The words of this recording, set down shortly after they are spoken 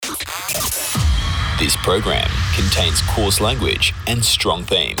This program contains coarse language and strong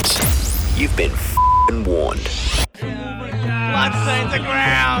themes. You've been warned. Blood stains the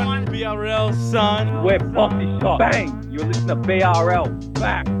ground. BRL, son. We're bossy shot. Bang! You're listening to BRL.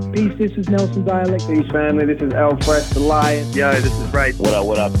 Back. Peace, this is Nelson Dialect. Peace, family. This is El Fresh the Lion. Yo, this is Ray.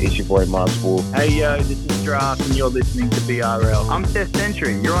 What up? It's your boy, Mars Wolf. Hey, yo, this is Draft, and you're listening to BRL. I'm Seth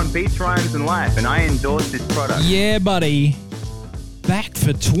Century. You're on Beats, Rhymes, and Life, and I endorse this product. Yeah, buddy. Back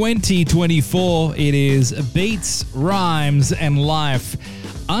for 2024. It is Beats, Rhymes, and Life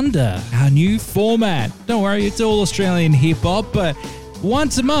under our new format. Don't worry, it's all Australian hip-hop, but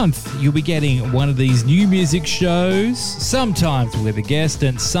once a month you'll be getting one of these new music shows, sometimes with a guest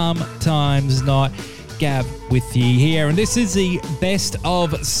and sometimes not. Gav with you here, and this is the best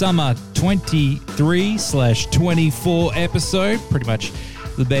of summer 23/24 episode, pretty much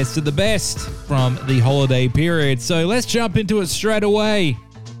the best of the best from the holiday period. So let's jump into it straight away.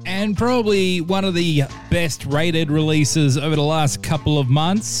 And probably one of the best rated releases over the last couple of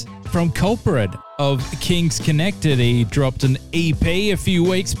months from Culprit of Kings Connected. He dropped an EP a few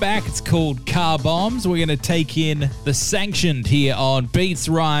weeks back. It's called Car Bombs. We're going to take in the Sanctioned here on Beats,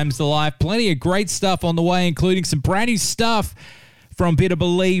 Rhymes, The Life. Plenty of great stuff on the way, including some brand new stuff from Bitter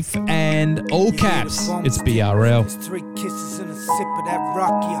Belief and All Caps. It's BRL. 3 kisses and a sip of that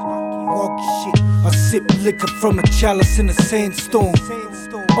rocky woggy shit. I sip liquor from a chalice in a sandstorm.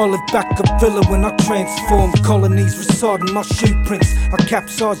 Olive back a villa when I transform. Colonies reside in my shoe prints. I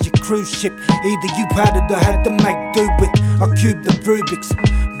capsize your cruise ship. Either you had it or had to make do with. I cube the Rubik's.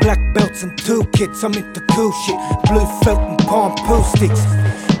 Black belts and toolkits. I'm into cool shit. Blue felt and palm pool sticks.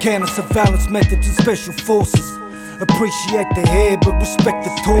 Counter surveillance methods and special forces. Appreciate the hair but respect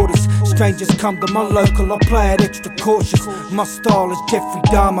the tortoise. Strangers come to my local, I play it extra cautious. My style is Jeffrey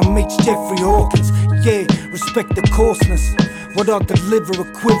Dahmer meets Jeffrey Hawkins. Yeah, respect the coarseness. What I deliver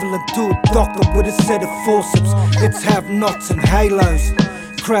equivalent to a doctor with a set of forceps. It's have-nots and halos,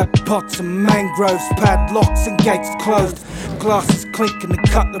 crab pots and mangroves, padlocks and gates closed. Glasses clinking, the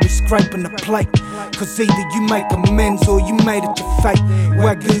cutlery scraping the plate. Cause either you make amends or you made it your fate.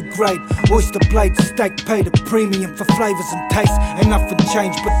 Wagyu grade, oyster blade steak, paid a premium for flavours and taste. Ain't nothing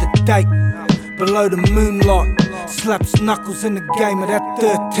changed but the date. Below the moonlight, slaps knuckles in the game of that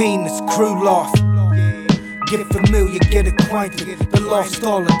 13, it's crew life. Get familiar, get acquainted. The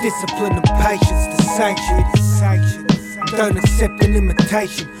lifestyle of discipline and patience, the sanction. Don't accept an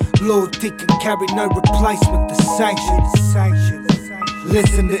imitation. Loyalty can carry no replacement, the sanction.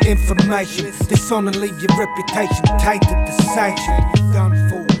 Listen to information. Dishonor, leave your reputation tainted, the sanction. Done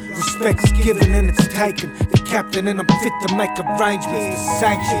for. Respect's given and it's taken. The captain and I'm fit to make arrangements, the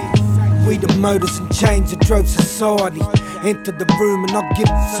sanction. We the motors and chains that drove society. Enter the room and I give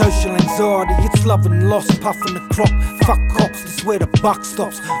it social anxiety. It's love and loss, puffing the crop. Fuck cops, this where the buck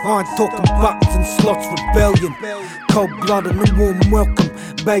stops. I ain't talking buttons and slots, rebellion. Cold blood and a warm welcome.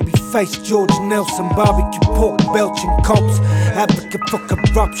 Baby face George Nelson, barbecue pork, belching cops. Advocate for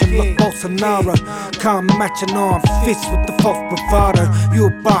corruption like Bolsonaro. Can't match an iron fist with the false bravado. You a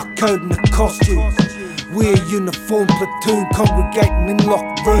barcode in a costume. We're a uniform platoon congregating in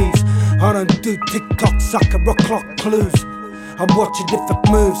locked rooms. I don't do TikTok, sucker, or clock clues. I watch it if it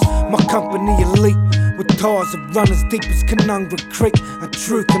moves. My company elite, with ties of runners deep as Canungra Creek. A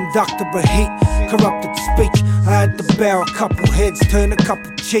true conductor of heat, corrupted speech. I had to bow a couple heads, turn a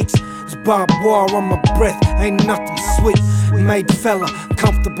couple cheeks. There's barbed wire on my breath, ain't nothing sweet. Made fella,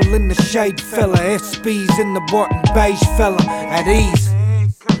 comfortable in the shade fella. SB's in the white and beige fella, at ease.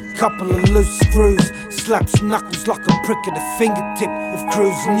 Couple of loose screws, slaps knuckles like a prick at the fingertip if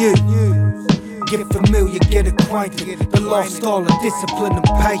crews new. Get familiar, get acquainted. The lifestyle of discipline and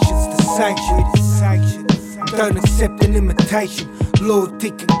patience, the sanction. Don't accept an imitation. Loyalty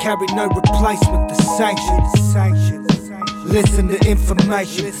can carry no replacement, the sanction. Listen to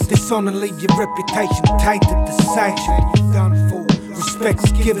information. Dishonor, leave your reputation tainted, the sanction. Done for.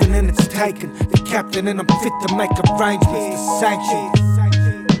 Respect's given and it's taken. The captain and I'm fit to make arrangements, the sanction.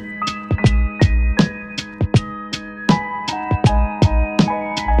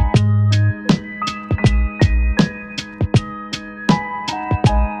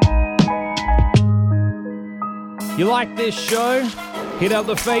 You like this show? Hit up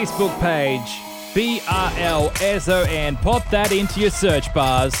the Facebook page, BRLSON. Pop that into your search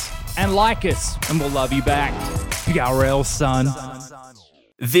bars and like us, and we'll love you back. BRL, son.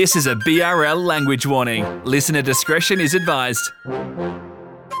 This is a BRL language warning. Listener discretion is advised.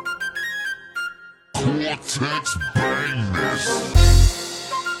 Cortex Bangness.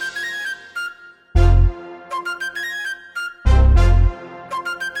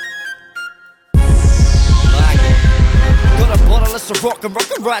 rock and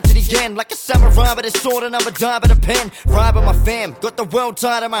right to the end. Like a samurai with a sword and I'm a die with a pen. Ride with my fam, got the world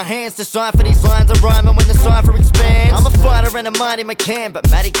tied in my hands. Decipher these lines of rhyming when the cipher expands. I'm a fighter and a mighty McCann, but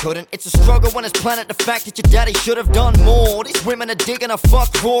Matty couldn't. It's a struggle when it's planted the fact that your daddy should have done more. These women are digging a fuck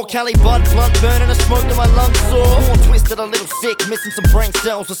raw. Cali bud blunt burning a smoke to my lungs sore. More twisted, a little sick, missing some brain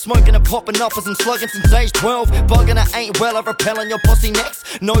cells. We're smoking and popping uppers and slugging since age 12. Bugging I ain't well, I repel on your pussy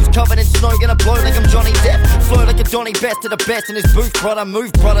next. Nose covered in snow, gonna blow like I'm Johnny Depp. Flow like a Donny best to the best in his booth, brother.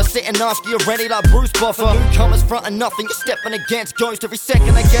 Move, brother, sitting ask you ready like Bruce Buffer. Newcomers fronting nothing, you're stepping against ghost. Every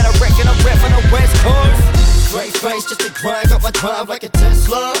second I get a reckon, I'm repping the West Coast. Straight face, just a grind, got my drive like a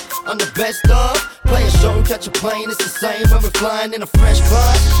Tesla. I'm the best of. Play a show, catch a plane, it's the same when we're flying in a fresh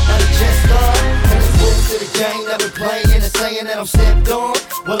class. Not a jester, and it's rules to the game that we're playing and saying that I'm stepped on.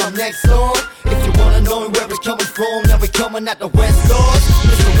 Well, I'm next on. If you wanna know where it's coming from, now we're coming at the West Coast.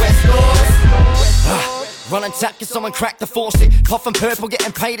 It's the West Coast. Running tap, cause someone cracked the faucet. Puffin' purple,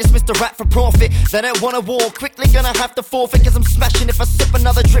 getting paid as Mr. Rap for profit. They don't want a war, quickly gonna have to forfeit. Cause I'm smashing if I sip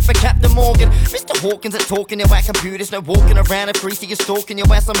another drip for Captain Morgan. Mr. Hawkins at talking, you whack computers. No walking around if greasy, you're stalking, you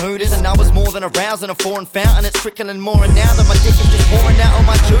ass some hooters. And I was more than a rouse in a foreign fountain. It's trickling more and now that my dick is just pouring out on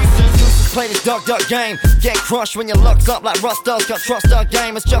my juices. Play this duck game, get crushed when your luck's up like Rust does. Got trust our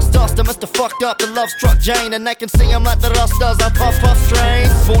game, it's just us. They must have fucked up, the love struck Jane. And they can see I'm like the rust does, I puff strain.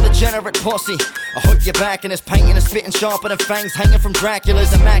 For the degenerate posse, I hope you're back and it's painting and spitting sharper than fangs hanging from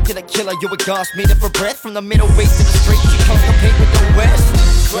Dracula's immaculate killer. You would gasp me for breath from the Middle East to the streets. You can't compete with the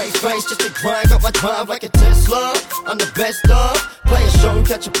West. Straight face, just a grind, got my drive like a Tesla. I'm the best of. Play a show,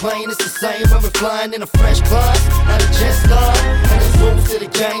 catch a plane, it's the same when we're flying in a fresh class. Not a jester, and it's rules to the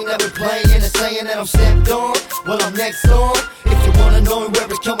game that we're playing and saying that I'm stepped on. Well, I'm next on. If you wanna know where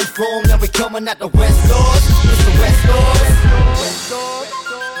it's coming from, now we're coming at the West Coast. It's the West Coast.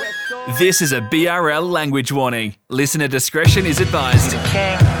 This is a BRL language warning. Listener discretion is advised.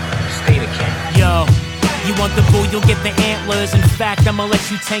 King, stay the king. Yo, you want the bull, you'll get the antlers. In fact, I'ma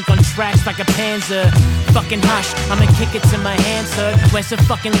let you tank on tracks like a panzer. Fucking hush, I'ma kick it to my hands hurt. Where's the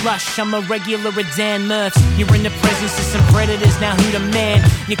fucking lush? I'm a regular at Dan Murphs. You're in the presence of some predators, now who the man?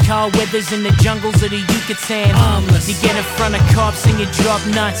 Your Carl Weathers in the jungles of the Yucatan. Armless. You get in front of cops and you drop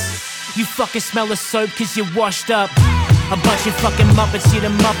nuts. You fucking smell of soap cause you're washed up. A bunch of fucking Muppets, you're the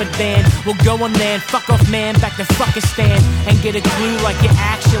Muppet Band. Well go on then, fuck off man, back to Fuckistan. And get a clue like you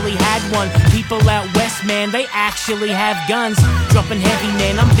actually had one. People out west man, they actually have guns. Dropping heavy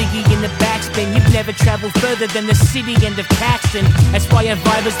man, I'm Biggie in the backspin. You've never traveled further than the city end of Caxton. That's why I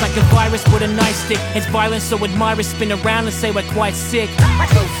virus like a virus with a nice stick. It's violent so admirers spin around and say we're quite sick.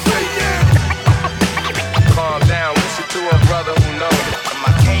 Calm down, listen to a brother who knows it.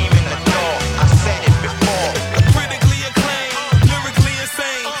 I came in the door, I said it before. Critically acclaimed, lyrically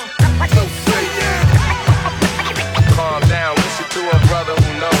insane. Calm down, listen to a brother who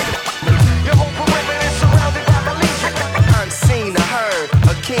knows it. Your whole perimeter is surrounded by police. Unseen, I heard,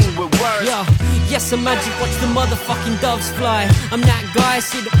 a king with words. Yeah, yes, I'm magic, watch the motherfucking doves fly. I'm that guy,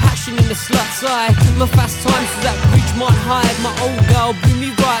 see the passion in the slut's eye. My fast times so that reach might hide. My old girl blew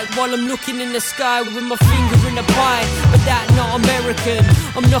me right while I'm looking in the sky with my finger in the pie. But that not American,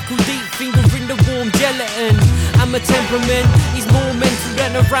 I'm knuckle deep, finger in the warm gelatin. And my temperament is more mental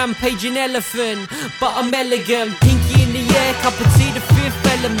than a rampaging elephant. But I'm elegant, pinky in the air, cup of tea, the fifth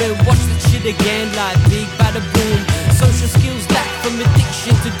element. Watch that shit again like big bada boom. Social skills lack from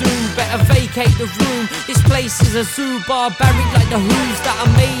addiction to doom. Better vacate the room. This place is a zoo, barbaric like the hooves that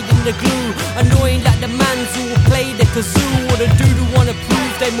are made in the glue. Annoying like the mans who will play the kazoo, or the dude who wanna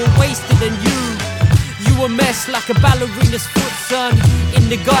prove they more wasted than you. You a mess like a ballerina's foot, son. In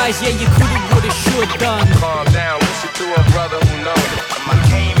the guise, yeah, you could've, would've, should done. Calm down, listen to a brother who knows it. I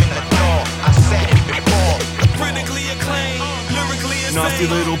came in the door, I said it before. Critically acclaimed, lyrically insane. Nasty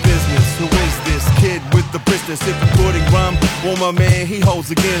little business, who is this kid with the business? If you're putting rum, well my man, he holds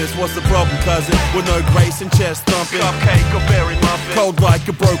a Guinness. What's the problem, cousin? With no grace and chest thumping. Cupcake or berry muffin. Cold like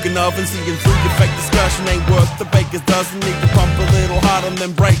a broken oven, seeing through your fake discussion ain't worth the baker's dozen. Need to pump a little harder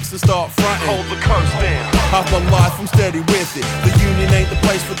than brakes and start fronting. Hold the curse down. Half my life I'm steady with it. The union ain't the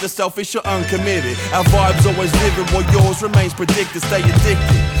place for the selfish or uncommitted. Our vibes always living while yours remains predicted. Stay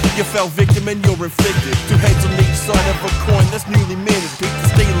addicted. You fell victim and you're inflicted. Two heads on each side of a coin that's newly minted. Peak the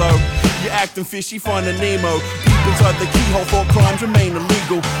stilo. You're acting fishy, finding Nemo. Peep inside the keyhole, thought crimes remain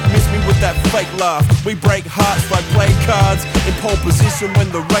illegal. Miss me with that fake laugh. We break hearts like play cards. In pole position when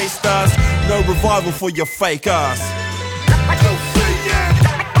the race starts. No revival for your fake ass.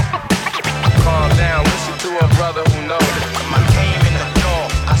 Calm down, listen to a brother who knows it. I came in the door,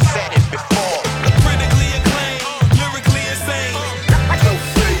 I said it before. Critically acclaimed, lyrically insane.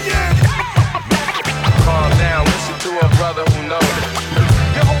 Calm down, listen to a brother who knows it.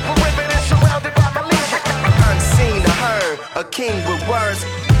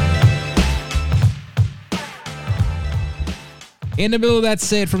 In the middle of that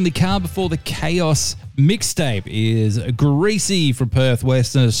set from the Calm Before the Chaos mixtape is Greasy from Perth,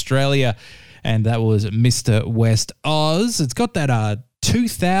 Western Australia. And that was Mr. West Oz. It's got that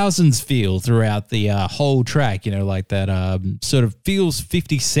 2000s feel throughout the whole track, you know, like that sort of feels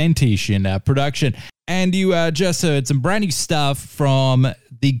 50 Cent-ish in production. And you just heard some brand new stuff from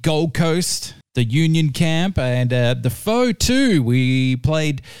the Gold Coast, the Union Camp, and Defoe too. We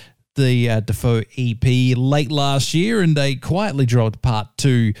played the Defoe EP late last year, and they quietly dropped part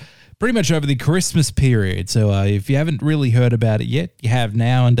 2 pretty much over the Christmas period. So if you haven't really heard about it yet, you have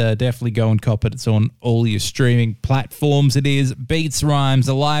now, and definitely go and cop it. It's on all your streaming platforms. It is Beats Rhymes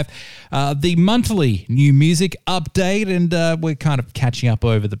Alive, the monthly new music update, and we're kind of catching up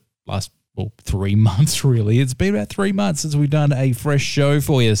over the last 3 months, really. It's been about 3 months since we've done a fresh show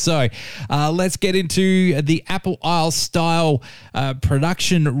for you. So let's get into the Apple Isle style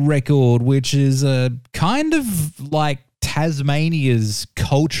production record, which is kind of like Tasmania's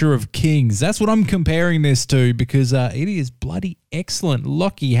Culture of Kings. That's what I'm comparing this to, because it is bloody excellent.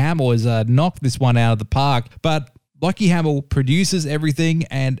 Lockie Hamill has knocked this one out of the park, but Lockie Hamill produces everything,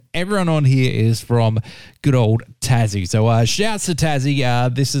 and everyone on here is from good old Tassie. So shouts to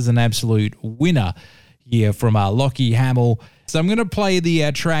Tassie. This is an absolute winner here from Lockie Hamill. So I'm going to play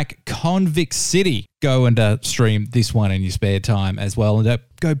the track Convict City. Go and stream this one in your spare time as well, and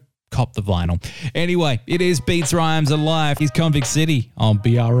go cop the vinyl. Anyway, it is Beats Rhymes Alive. He's Convict City on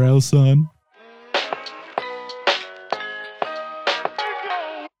BRL, son.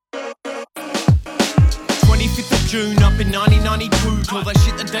 25th of June up in 1992. Call that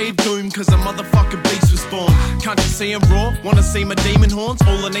shit the day of doom, cause a motherfucking beast was born. Can't you see him raw? Wanna see my demon horns?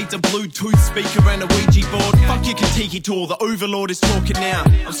 All I need's a Bluetooth speaker and a Ouija board. Fuck your Kentucky tour, the overlord is talking now.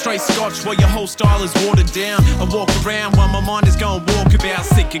 I'm straight Scotch while your whole style is watered down. I walk around while my mind is going walkabout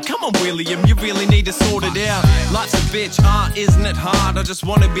sick. And come on William, you really need to sort it out. Life's a bitch, isn't it hard? I just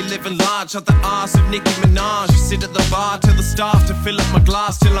wanna be living large, like the ass of Nicki Minaj. Sit at the bar, tell the staff to fill up my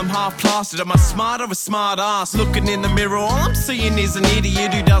glass till I'm half plastered. Am I smart or a smart ass? Looking in the mirror, all I'm seeing is an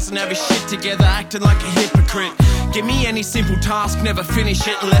idiot who doesn't have his shit together, acting like a hypocrite. Give me any simple task, never finish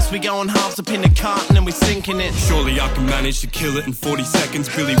it unless we go on halves up in the carton and we're sinking it. Surely I can manage to kill it in 40 seconds.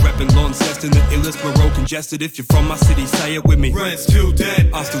 Billy reppin' Launceston, the illest, we're all congested. If you're from my city, say it with me. Rent's too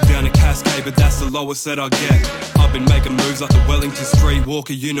dead. I'm still down a Cascade, but that's the lowest that I get. I've been making moves like the Wellington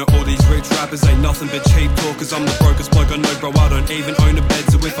Streetwalker. You know all these rich rappers ain't nothing but cheap talkers. I'm the brokest bloke I know, bro, I don't even own a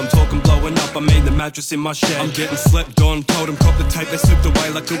bed. So if I'm talking blowing up, I mean the mattress in my shed. I'm getting slept on, told them cop the tape, they slipped away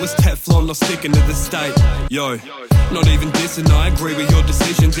like it was Teflon, not sticking to the state. Yo, not even dissing, I agree with your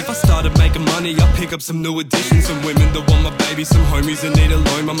decisions. If I started making money, I'd pick up some new additions. Some women that want my baby, some homies that need a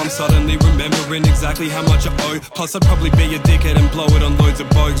loan. My mum suddenly remembering exactly how much I owe. Plus I'd probably be a dickhead and blow it on loads of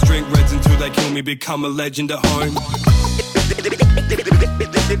bogues. Drink reds until they kill me, become a legend at home.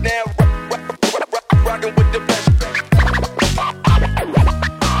 Now rockin' with the best.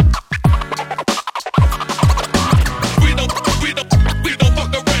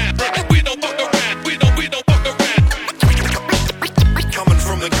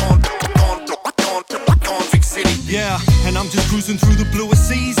 Yeah, and I'm just cruising through the bluer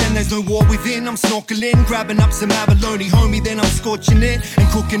seas, and there's no war within. I'm snorkeling, grabbing up some abalone, homie, then I'm scorching it and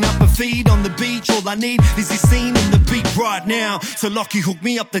cooking up a feed on the beach. All I need is this scene and the beat right now. So Lockie, hook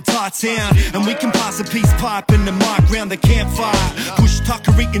me up the tight sound, and we can pass a peace pipe and the mic round the campfire. Push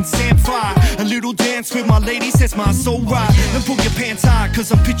Tuckery and Sandfire, a little dance with my lady sets my soul right. Then pull your pants high,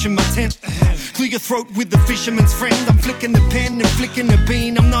 cause I'm pitching my tent. Clear your throat with the fisherman's friend. I'm flicking the pen and flicking the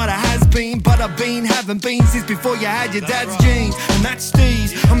bean. I'm not a has-been, but I've been, haven't been since before you had your dad's jeans. And that's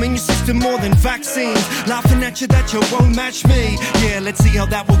Steve's, I'm in your system more than vaccines. Laughing at you that you won't match me. Yeah, let's see how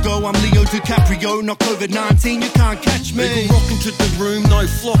that will go. I'm Leo DiCaprio, not COVID-19, you can't catch me. They go rock into the room, no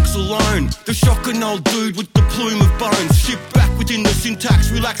flocks alone. The shocking old dude with the plume of bones. Shift back within the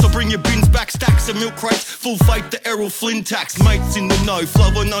syntax, relax, I'll bring your bins back. Stacks of milk crates, full faith to Errol Flynn tax. Mates in the know,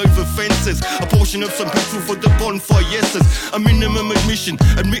 flowing over fences. A portion of some petrol for the bonfire, yeses. A minimum admission,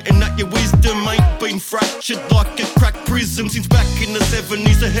 admitting that your wisdom ain't been fractured like a cracked prism. Since back in the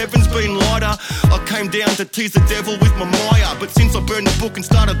 70s, the heavens been lighter. I came down to tease the devil with my Maya, but since I burned the book and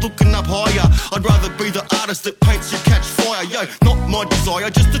started looking up higher, I'd rather be the artist that paints you catch fire. Yo, not my desire,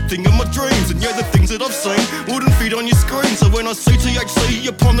 just a thing of my dreams. And yeah, the things that I've seen wouldn't fit on your screen. So when I see THC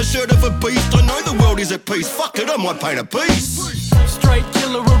upon the shirt of a beast, I know the world is at peace. Fuck it, I might paint a piece. Straight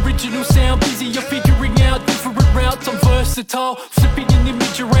killer, original sound, busy, you're figuring out different routes. I'm versatile, flipping an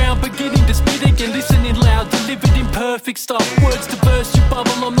image around, beginning to spit again, listening loud, delivered in perfect style. Words to burst your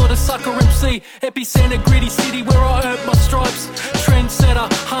bubble, I'm not a sucker MC. Epicenter, gritty city where I earned my stripes.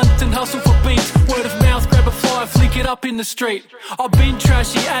 Trendsetter, hunt and hustle for beats. Word of mouth, grab a flyer, flick it up in the street. I've been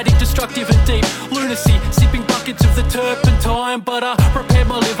trashy, addict, destructive and deep. Lunacy, sipping buckets of the turpentine. But I prepared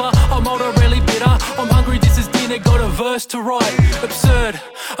my liver, I'm old, I'm really bitter. I'm hungry, this is dinner, got a verse to write. Absurd,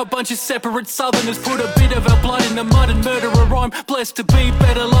 a bunch of separate southerners put a bit of our blood in the mud and murder a rhyme. Blessed to be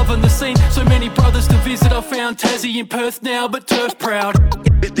better loving the scene. So many brothers to visit, I found Tassie in Perth now, but turf proud.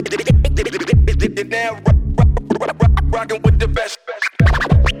 Now rockin' with the best.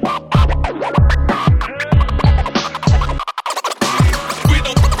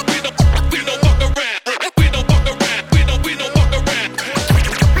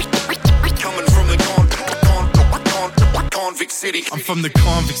 City. I'm from the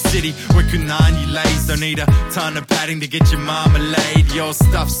convict city where Kunani lays. Don't need a ton of padding to get your marmalade. Your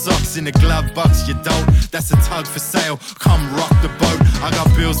stuff socks in the glove box, you don't. That's a tug for sale, come rock the boat. I got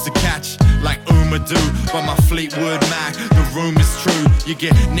bills to catch like Uma do. But my Fleetwood Mac, the rumor's true. You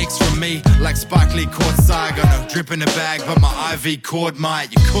get nicks from me like Spike Lee courtside. Got no drip in the bag, but my IV cord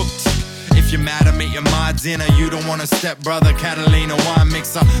might. You cooked. If you're mad, I meet you my dinner. You don't want a stepbrother, Catalina wine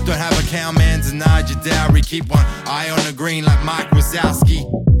mixer. Don't have a cowman, denied your dowry. Keep one eye on the green like Mike Wazowski.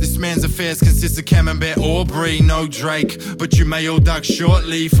 This man's affairs consist of Camembert or Brie, no Drake. But you may all duck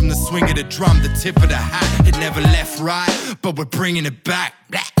shortly from the swing of the drum, the tip of the hat. It never left right, but we're bringing it back.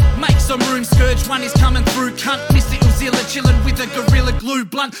 Make some room, Scourge, one is coming through, cunt. Mr. Uzilla chillin' with a gorilla glue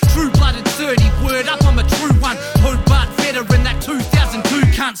blunt. True-blooded 30, word up, I'm a true one. Hobart veteran, that 2002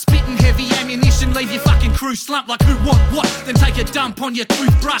 cunt. Spitting heavy ammunition, leave your fucking crew slumped like who want what? Then take a dump on your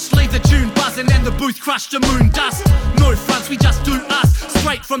toothbrush, leave the tune buzzing and the booth crushed to moon dust. No fronts, we just do us.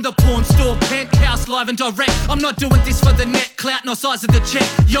 Straight from the porn store, penthouse, live and direct. I'm not doing this for the net clout, nor size of the check.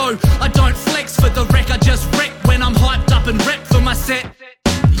 Yo, I don't flex for the wreck, I just wreck when I'm hyped up and rep for my set.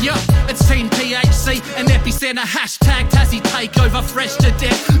 Yo, it's Team THC, an epicenter, hashtag Tassie takeover, fresh to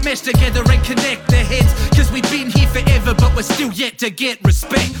death. Mesh together and connect their heads, cause we've been here forever, but we're still yet to get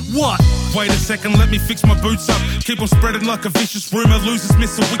respect. What? Wait a second, let me fix my boots up. Keep on spreading like a vicious rumour. Losers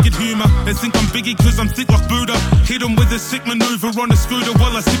miss a wicked humour. They think I'm Biggie cause I'm thick like Buddha. Hit 'em with a sick manoeuvre on a scooter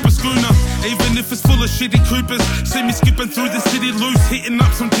while I sip a schooner. Even if it's full of shitty Coopers, see me skipping through the city loose, hitting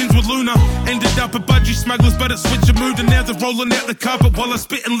up some tins with Luna. Ended up at budgie smugglers, but it switched a mood, and now they're rolling out the carpet while I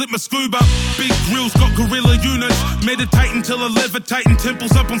spit and lit my scuba. Big grills got gorilla units, meditating till I levitating,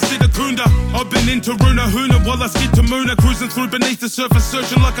 temples up on Siddhakunda. I've been into Runa Huna while I skid to Moona, cruising through beneath the surface,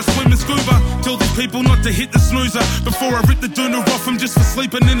 searching like a swimming scuba. Tell these people not to hit the snoozer before I rip the doona off them just for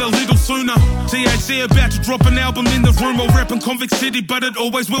sleeping in a little sooner. THC about to drop an album in the room, or rapping Convict City, but it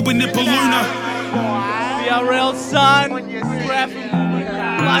always will be Nipaluna. BRL, son.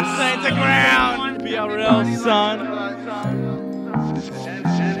 Blood stains the ground. BRL, son.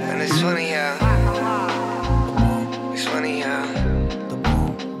 And it's funny how,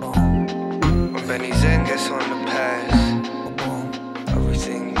 when Benny Zen gets on the pass,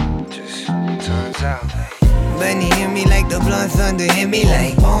 everything just turns out. Benny hit me like the blunt thunder, hit me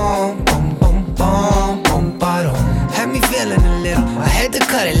like boom, boom, boom, boom, boom, bottom. Had me feeling a little, I had to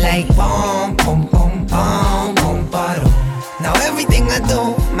cut it like boom, boom, boom, boom, boom, bottom. Now everything I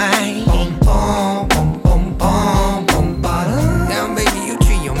do, my boom, boom, boom, boom, boom, boom, bottom. Now baby, you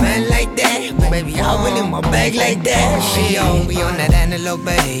treat your man like that, baby, I went in my bag like that. She we on that analog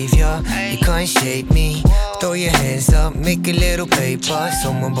behavior, you can't shake me. Throw your hands up, make a little paper.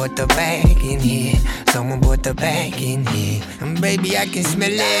 Someone bought the bag in here. Someone bought the bag in here. And baby, I can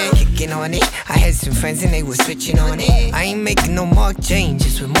smell it, kicking on it. I had some friends and they were switching on it. I ain't making no mark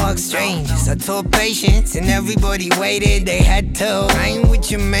changes with mark strangers. I told patience and everybody waited, they had to. I ain't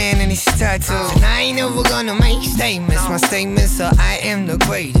with your man and his tattoos, and I ain't never gonna make statements. My statements are I am the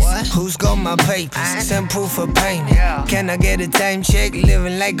greatest. Who's got my papers? Send proof of payment. Can I get a time check?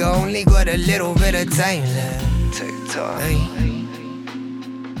 Living like I only got a little bit of time left. TikTok, hey.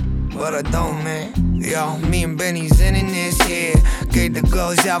 But I don't, man. Yo, me and Benny's in this year. Gave the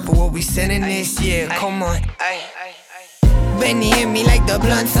girls out for what we sending this year. Come on, ay. Benny hit me like the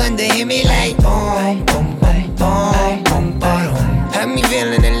blunt thunder, hit me like boom, boom, boom, boom, boom, boom. Had me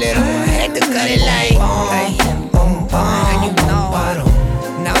feeling a little, I had to cut it like boom, boom, boom, boom,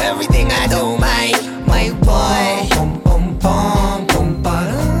 boom. Now everything I do, my boy, boom, boom, boom, boom,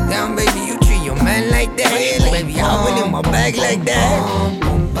 boom. Now baby, you treat your man like that. Baby, I went in my bag like that.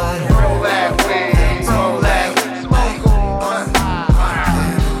 Roll that weed, roll that weed, smoke on.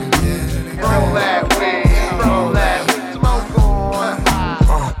 Roll that weed, roll that weed, smoke on.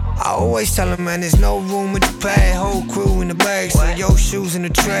 I always always tell them, man, there's no room with the pad. Whole crew in the bag, so your shoes in the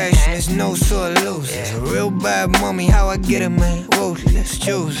trash. And there's no sort of losers. Real bad mommy, how I get it, man. Ruthless,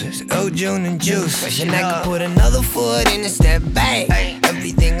 choosers, June and juice. And I can put another foot in and step back.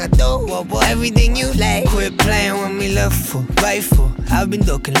 Everything I do, everything you like. Quit playing with me, left foot, right foot. I've been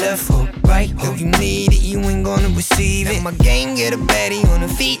ducking left foot, right hook. If you need it, you ain't gonna receive it. My game get a baddie on the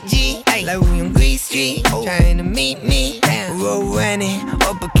feet, G. Like we on Grease Street, trying to meet me. Road running,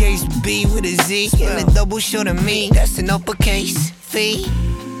 uppercase B with a Z. And a double short of me, that's an uppercase fee.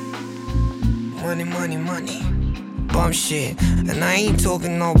 Money, money, money. Bump shit, and I ain't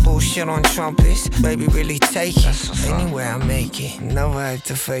talking no bullshit on trumpets. Baby, really take it. Anywhere I make it, never had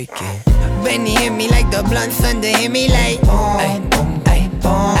to fake it. Benny hit me like the blunts under, hit me like boom, boom,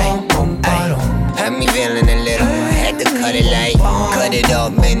 boom, boom, boom. Had me feeling a little, had to cut it like cut it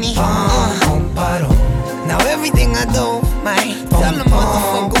up, Benny. Now everything I do, man, tell the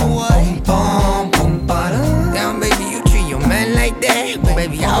motherfucker what. Down, baby, you treat your man like that.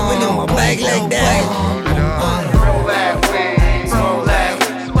 Baby, I went on my back like that.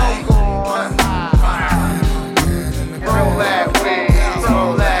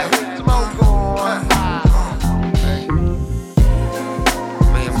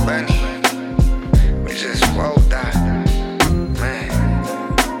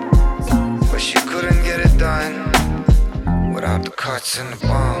 Cuts in the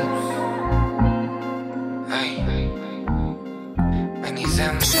bombs.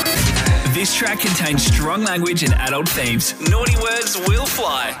 This track contains strong language and adult themes. Naughty words will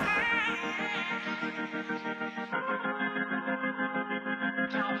fly.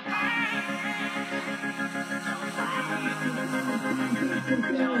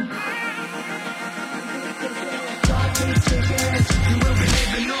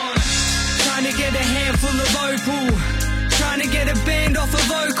 Trying to get a handful of opal. Trying to get a band off a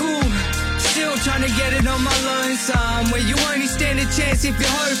vocal. Still trying to get it on my lonesome, where you only stand a chance if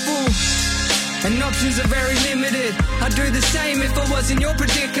you're hopeful. And options are very limited. I'd do the same if I was in your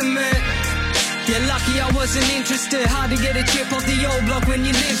predicament. Yeah, lucky I wasn't interested. Hard to get a chip off the old block when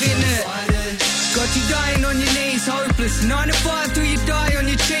you live in it. Got you dying on your knees, hopeless. 9 to 5 till you die on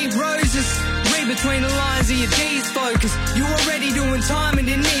your cheap roses. Read between the lines of your D's focus. You already doing time and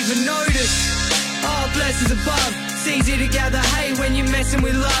didn't even notice. Oh, blessings above. It's easy to gather hate when you're messing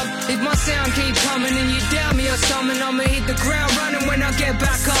with love. If my sound keep coming and you doubt me or something, I'ma hit the ground running when I get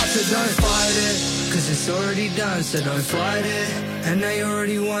back up. So don't fight it, cause it's already done, so don't fight it. And they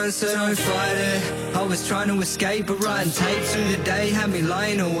already won, so don't fight it. I was trying to escape, but writing tapes through the day had me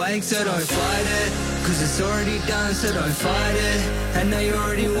lying awake, so don't fight it. Cause it's already done, so don't fight it. And they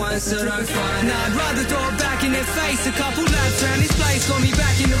already won, so don't fight it. Nah, I'd rather throw it back in their face. A couple laps around this place got me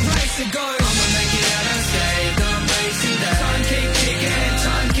back in the race to go. I'ma make it out unscathed, I'm racing that. Time keep ticking,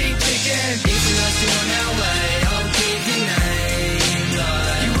 time keep ticking. If we lost you on our way, I'll keep your name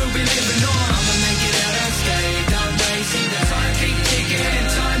low. You will be living on. I'ma make it out unscathed, I'm racing that. Time keep ticking,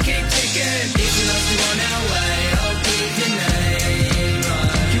 time keep ticking. If we lost you on our way, I'll keep your name low.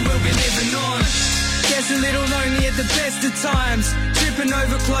 You will be living on. Guess a little lonely at the best of times. Tripping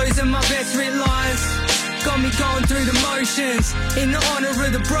over clothes and my best writ lines. Got me going through the motions in the honor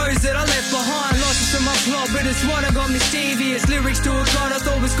of the bros that I left behind. Lost it to my plot, but it's what I got mischievous. Lyrics to a god I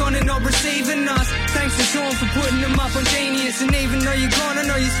thought was gone and not receiving us. Thanks to Sean for putting them up on Genius. And even though you're gone, I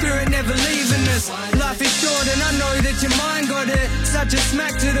know your spirit never leaving us. Life is short and I know that your mind got it. Such a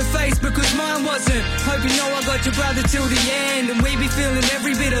smack to the face because mine wasn't. Hope you know I got your brother till the end. And we be feeling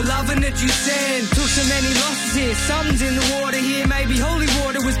every bit of loving that you send. Took so many losses here, something's in the water here. Maybe holy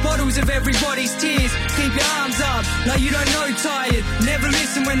water was bottles of everybody's tears. Keep your arms up, like you don't know tired. Never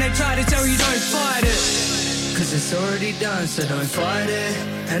listen when they try to tell you don't fight it. Cause it's already done, so don't fight it.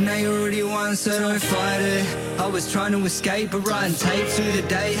 And they already won, so don't fight it. I was trying to escape, but writing tapes through the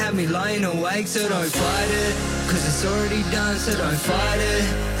day had me lying awake, so don't fight it. Cause it's already done, so don't fight it.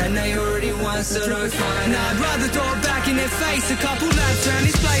 And they already won, so don't fight it. Nah, I'd rather throw it back in their face. A couple laps around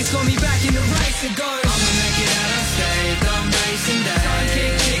this place got me back in the race to go. I'ma make it out unscathed, I'm racing days. Time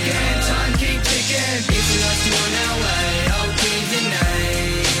keep ticking, time keep ticking. If we lost you on our way, I'll keep your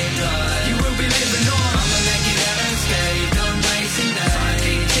name low. You will be living on. I'ma make it out unscathed, I'm racing days. Time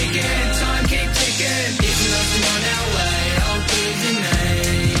keep ticking, time keep ticking. If we lost you on our way, I'll keep your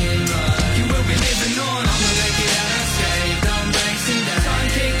name low. You will be living on. I'ma make it out unscathed, I'm racing days. Time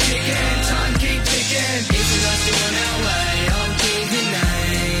keep ticking, time keep ticking. If we lost you on our way, I'll keep your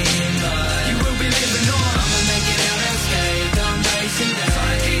name low. You will be living on. I'ma make it out unscathed, I'm racing days.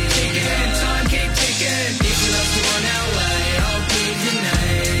 Time keep ticking, time keep ticking.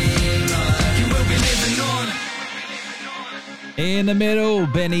 In the middle,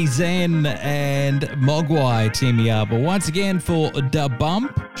 Benny Zen and Mogwai team me up. But once again for Da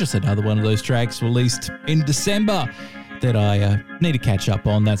Bump, just another one of those tracks released in December that I need to catch up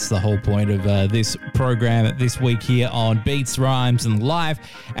on. That's the whole point of this program this week here on Beats, Rhymes and Live.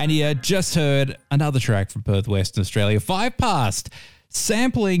 And you just heard another track from Perth, Western Australia, 5 Past,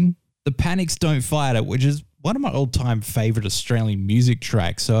 sampling The Panics Don't Fight It, which is one of my all-time favorite Australian music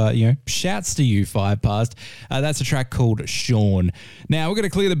tracks. So, shouts to you, 5 Past. That's a track called Sean. Now, we're going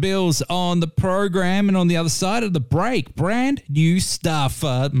to clear the bills on the program, and on the other side of the break, brand new stuff.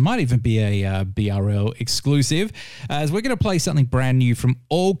 Might even be a BRL exclusive, as we're going to play something brand new from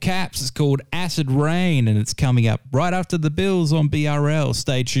All Caps. It's called Acid Rain, and it's coming up right after the bills on BRL.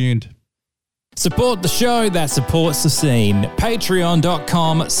 Stay tuned. Support the show that supports the scene.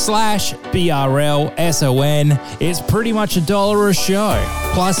 Patreon.com/BRLSON. It's pretty much $1 a show.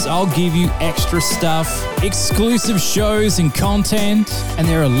 Plus, I'll give you extra stuff, exclusive shows and content, and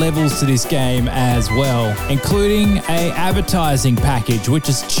there are levels to this game as well, including a advertising package, which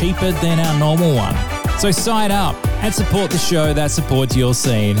is cheaper than our normal one. So sign up and support the show that supports your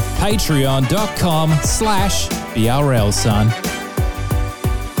scene. Patreon.com/BRLSON.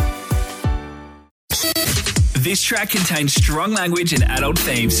 This track contains strong language and adult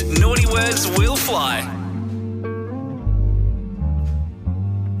themes. Naughty words will fly.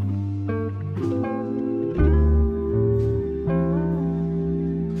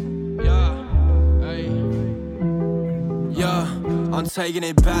 I'm taking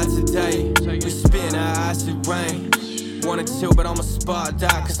it bad today. We spitting out acid rain. Wanna chill, but I'ma spot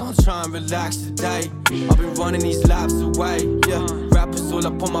that, cause I'm trying to relax today. I've been running these laps away, rappers all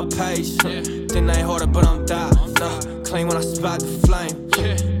up on my page. Think they harder, but I'm that. Claim when I spat the flame.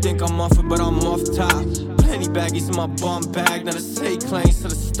 Think I'm off it, but I'm off top. Plenty baggies in my bum bag. Now the say claims to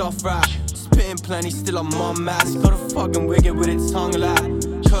the stuff right. Spitting plenty, still I'm on mask. Got a fucking wigger with its tongue loud.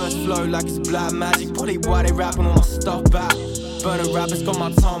 Curse flow like it's black magic. Probably why they rapping on my stuff back. Burning rappers got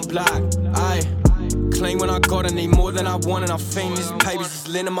my tongue black. Aye. Claim when I got it, need more than I want, and I'm famous. Papers just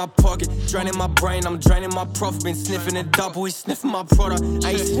lit in my pocket, draining my brain, I'm draining my profit. Been sniffing it double, he's sniffing my product.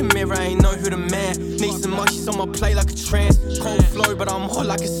 Ain't to the mirror, ain't know who the man. Need some mushies on my plate like a trance. Cold flow, but I'm hot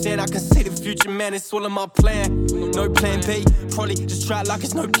like a sand. I can see the future, man, it's all in my plan. No plan B, probably just try like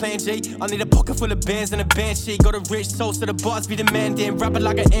it's no plan G. I need a pocket full of bands and a banshee. Got a rich soul, so the bars be demanding. Rap it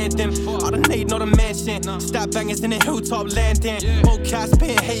like an anthem, I don't need not a mansion. Stab bangers in the hilltop landing. Old cats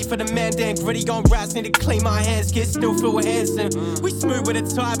paying hate for the man, then gritty on rats. Need to clean my hands, kids still feel handsome. We smooth with a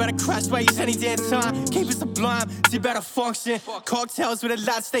tie, better crash waves any damn time. Keep it sublime, see better function. Cocktails with a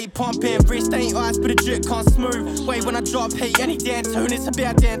lad stay pumping. Wrist ain't ice, but a drip can't smooth. Wait when I drop hate any damn tune. It's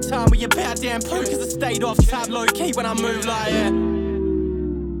about damn time with your bad damn proof. Cause I stayed off tab low key when I move like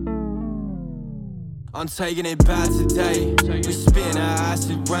I'm taking it bad today. We spitting out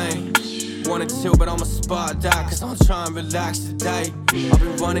acid rain. Wanna chill, but I'ma spot that, cause I'm trying to relax today. I've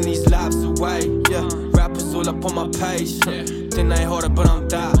been running these laps away, rappers all up on my page. Think they harder, but I'm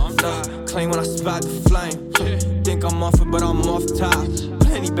that. Claim when I spat the flame. Think I'm off it, but I'm off top.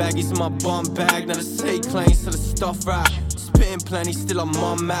 Plenty baggies in my bum bag. Now the say claims to the stuff right. Spitting plenty, still I'm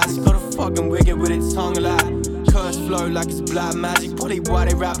on mask. Got a fucking wigger with its tongue loud. Curse flow like it's black magic. Probably why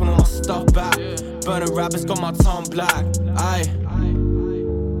they rapping on my stuff back. Burning rappers got my tongue black. Aye.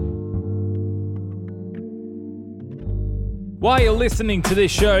 While you're listening to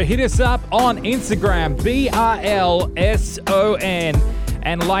this show, hit us up on Instagram, BRLSON,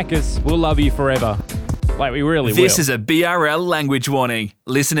 and like us. We'll love you forever. Like we really will. This is a BRL language warning.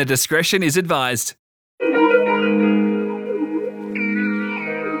 Listener discretion is advised.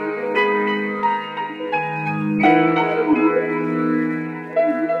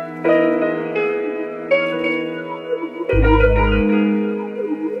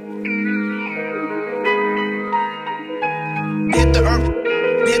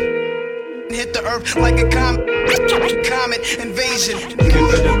 Hit the earth like a comet invasion. Give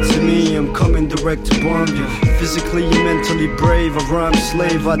it up to me, I'm coming direct to bomb you. Physically and mentally brave, a rhyme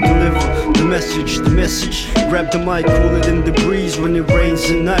slave, I deliver the message. Grab the mic, cool it in the breeze. When it rains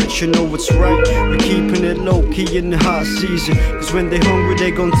at night, you know what's right. We're keeping it low key in the hot season, cause when they hungry,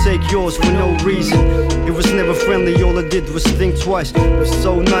 they gon' take yours for no reason. It was never friendly, all I did was think twice. It was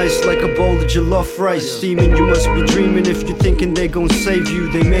so nice, like a bowl of jollof rice. Steaming, you must be dreaming if you're thinking they gon' save you.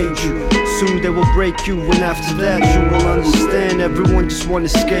 They made you, soon they will break you, and after that you will understand. Everyone just wanna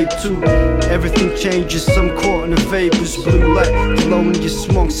escape too. Everything changes, some caught in the vapors. Blue light, glowing your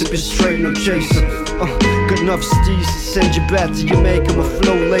smoke, sipping straight, no chaser. Good enough steez to send you back to Jamaica. My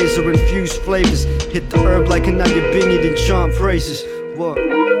flow laser, infused flavors. Hit the herb like an Ayabini, then chant phrases. What?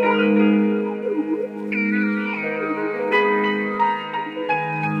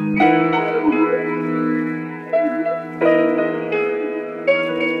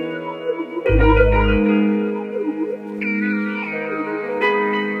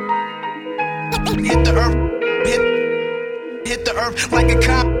 hit the earth, hit the earth like a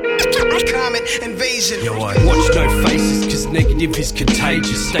comet invasion. Yo, I watch no faces, cause negative is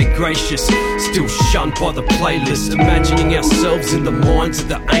contagious. Stay gracious, still shunned by the playlist. Imagining ourselves in the minds of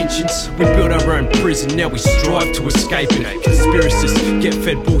the ancients. We built our own prison, now we strive to escape it. Conspiracists get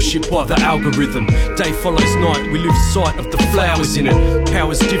fed bullshit by the algorithm. Day follows night, we lose sight of the flowers in it.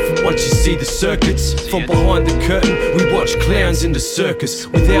 Power's different once you see the circuits. From behind the curtain, we watch clowns in the circus.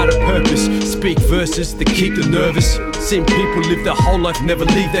 Without a purpose, speak verses that keep them nervous. Seen people live their whole life, never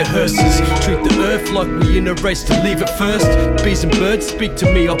leave their hearses. Treat the earth like we in a race to leave it first. Bees and birds speak to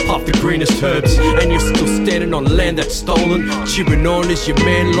me, I'll puff the greenest herbs. And you're still standing on land that's stolen. Cheering on as your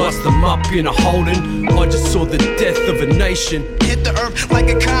man lights them up in a holding. I just saw the death of a nation. Hit the earth like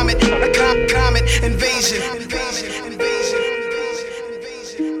a comet invasion.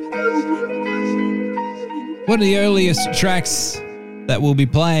 One of the earliest tracks that we'll be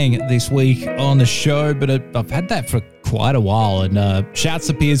playing this week on the show, but I've had that for quite a while, and shouts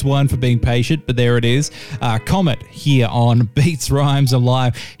to Piers One for being patient, but there it is. Comet here on Beats, Rhymes and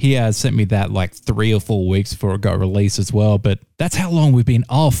Live. He sent me that like 3 or 4 weeks before it got released as well, but that's how long we've been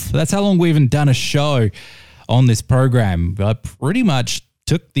off. That's how long we haven't done a show on this program. I pretty much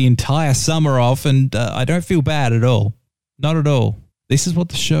took the entire summer off, and I don't feel bad at all. Not at all. This is what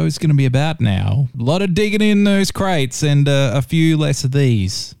the show's going to be about now. A lot of digging in those crates and a few less of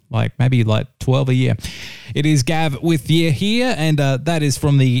these, like maybe like 12 a year. It is Gav with you here, and that is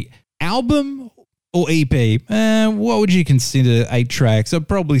from the album or EP. What would you consider 8 tracks? I'd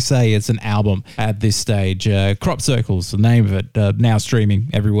probably say it's an album at this stage. Crop Circles, the name of it, now streaming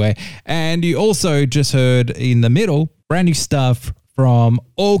everywhere. And you also just heard in the middle, brand new stuff from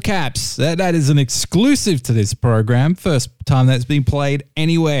All Caps. That is an exclusive to this program. First time that's been played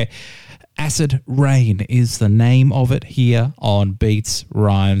anywhere. Acid Rain is the name of it here on Beats,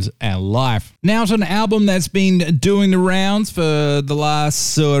 Rhymes and Life. Now to an album that's been doing the rounds for the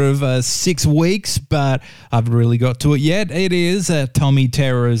last sort of 6 weeks, but I haven't really got to it yet. It is Tommy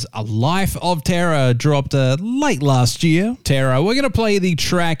Terror's A Life of Terror, dropped late last year. Terror. We're going to play the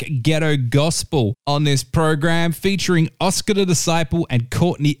track Ghetto Gospel on this program, featuring Oscar the Disciple and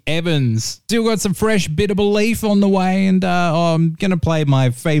Courtney Evans. Still got some fresh Bitter Belief on the way, and I'm going to play my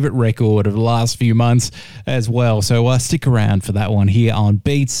favorite record of the last few months as well. So stick around for that one here on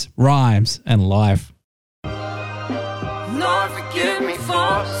Beats, Rhymes and Life. Lord, forgive me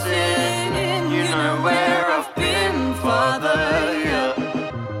for sinning. You know where I've been, Father. Yeah.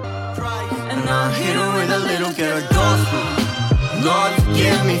 And I'm here with a little ghetto gospel. Lord,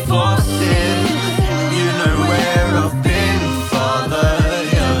 forgive me for sinning. You know where I've been, Father.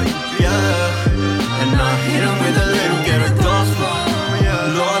 Yeah, yeah. And I'm here with a little ghetto gospel.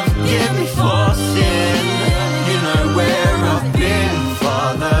 Lord, forgive me for sin. You know where I've been,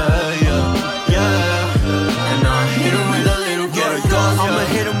 Father. Yeah, yeah. And I hit him with a little ghetto gospel. I'ma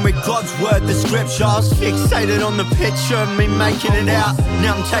hit him with God's word, the scripture. I was fixated on the picture of me making it out.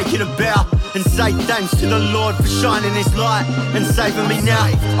 Now I'm taking a bow and say thanks to the Lord for shining his light and saving me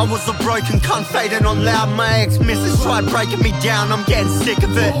now. I was a broken cunt, fading on loud. My ex-missus tried breaking me down, I'm getting sick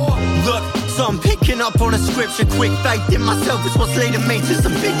of it. Look, so I'm picking up on a scripture quick. Faith in myself is what's leading me to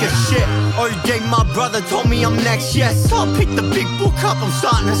some bigger shit. OD, my brother told me I'm next, yes. So I picked the big book up, I'm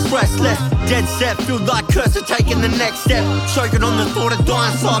starting to stress less. Dead set, feel like cursor taking the next step. Choking on the thought of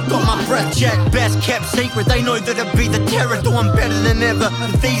dying, so I got my breath checked. Best kept secret, they know that it'd be the terror. Though I'm better than ever.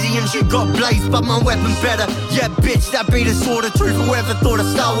 The Thesians, you got blazed, but my weapon better. Yeah, bitch, that be the sort of truth. Whoever thought a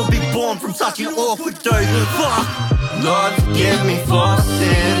star would be born from such an awkward dude. Fuck. Lord, forgive me for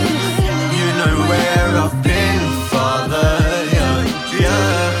sin. You know where I've been, Father. Yeah,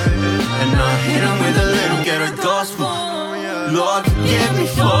 yeah. And I hit him with a little ghetto gospel. Lord, forgive me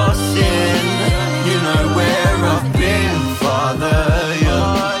for sin. You know where I've been, Father.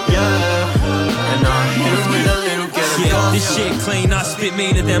 Yeah, yeah. And I hit him with a little ghetto gospel. This shit clean, I spit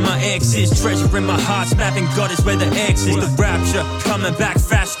meaner than my exes. Treasure in my heart, snapping God is where the X is. The rapture, coming back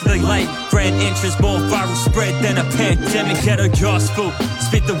fastly late. Grand entrance, more viral spread than a pandemic. Ghetto gospel,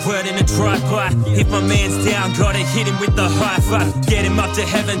 spit the word in a drive-by. If my man's down, gotta hit him with the high five. Get him up to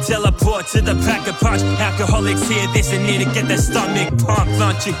heaven, teleport to the pack of punch. Alcoholics hear this and need to get their stomach pumped.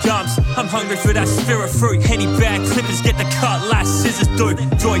 Lunch of gums, I'm hungry for that spirit fruit. Any bad clippers get the cut like scissors do.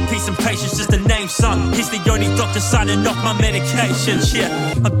 Joy, peace and patience, just a name song. He's the only doctor signing off my medication. Yeah,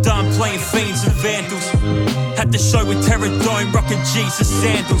 I'm done playing fiends and vandals. Had the show with Terror Dome, rocking Jesus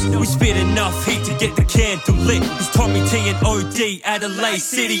sandals. We spit enough heat to get the candle lit. It's Tommy T and OD, Adelaide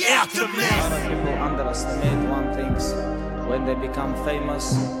City Alchemist. A lot of people underestimate one thing: when they become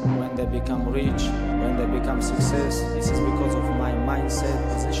famous, when they become rich, when they become success. This is because of my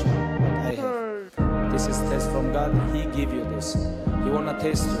mindset position, what I have. this is test from God, He give you this. He wanna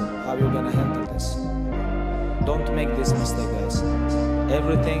test you, how you gonna handle this. Don't make this mistake, guys.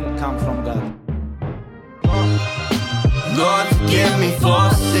 Everything come from God. Lord, forgive me for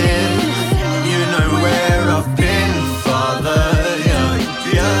sin. You know where I've been, Father,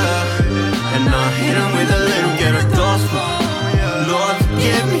 yeah. And I hit him with a little ghetto gospel. Lord,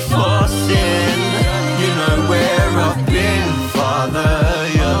 forgive me for sin. You know where I've been, Father,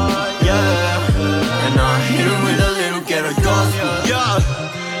 yeah. And I hit him with a little ghetto gospel.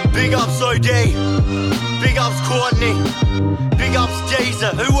 Yeah, big ups OD, big ups Courtney, big ups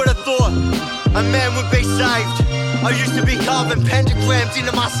Deezer. Who would have thought a man would be saved? I used to be carving pentagrams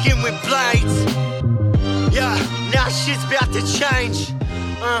into my skin with blades. Yeah, now shit's about to change.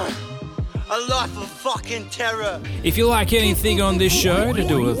 A life of fucking terror. If you like anything on this show to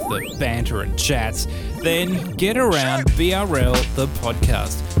do with the banter and chats, then get around BRL the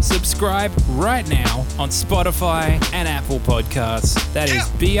podcast. Subscribe right now on Spotify and Apple Podcasts. That is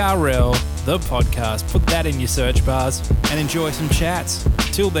BRL the podcast. Put that in your search bars and enjoy some chats.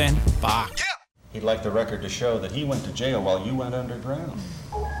 Till then, bye. He'd like the record to show that he went to jail while you went underground.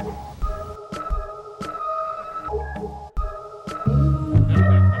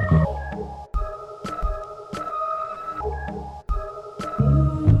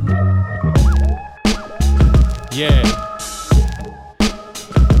 Yeah.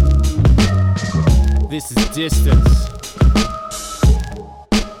 This is Distance.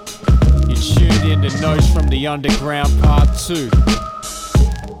 You tuned in to Notes from the Underground Part 2.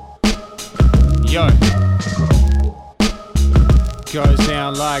 Yo. Goes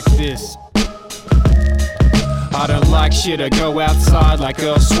down like this. I don't like shit, I go outside like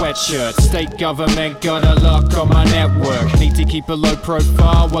a sweatshirt. State government got a lock on my network. Need to keep a low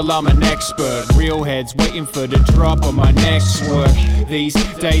profile while I'm an expert. Real heads waiting for the drop on my next work. These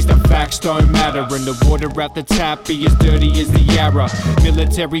days the facts don't matter, and the water at the tap be as dirty as the Yarra.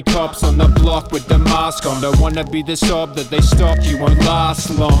 Military cops on the block with the mask on. Don't wanna be the sob that they stopped, you won't last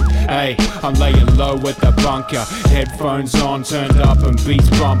long. Hey, I'm laying low at the bunker. Headphones on, turned up and beats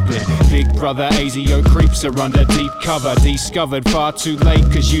bumping. Big brother ASIO creeps are under deep cover. Discovered far too late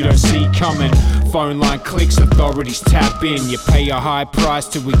cause you don't see coming. Phone line clicks, authorities tap in. You pay a high price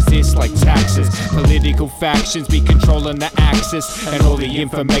to exist like taxes. Political factions be controlling the axis and all the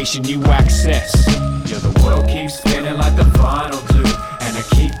information you access. Yeah, the world keeps spinning like the final two, and I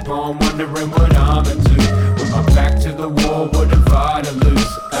keep on wondering what I'ma do. With my back to the wall, what have I to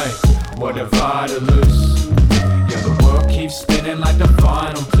lose? Hey, what have I to lose? Yeah, the world keeps spinning like the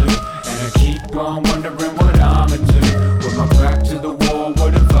final two, and I keep on wondering what I'ma do. With my back to the wall,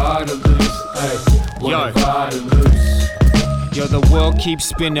 what have I to lose? Hey, what have I to lose? Yo, the world keeps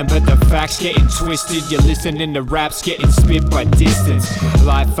spinning, but the facts getting twisted. You're listening to raps getting spit by distance.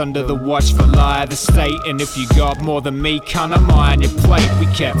 Life under the watchful eye of the state, and if you got more than me, cunt, am I on your plate? We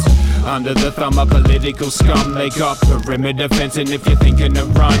kept under the thumb of political scum. They got perimeter fencing. If you're thinking to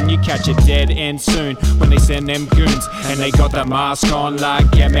run, you catch a dead end soon when they send them goons, and they got the mask on like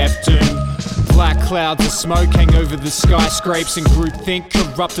MF Doom. Black clouds of smoke hang over the skyscrapes, and groupthink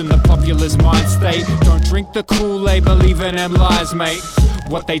corrupting the populace mind state. Don't drink the Kool-Aid, believe in them lies, mate.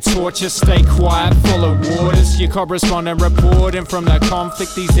 What they torture, stay quiet, follow orders. Your correspondent reporting from the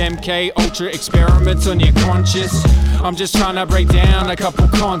conflict. These MK Ultra experiments on your conscious. I'm just trying to break down a couple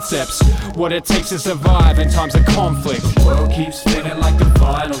concepts. What it takes to survive in times of conflict. The world keeps spinning like the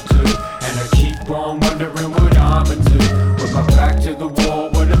final two, and I keep on wondering what I'ma do. With my back to the wall,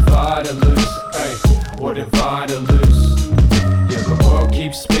 what have I to lose? Hey, what have I to lose? Yeah, the world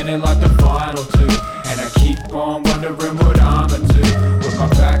keeps spinning like the final two, and I keep on wondering what I'ma do. With my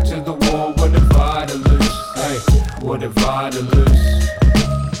back to the wall, what have I to lose? Hey, what have I to lose?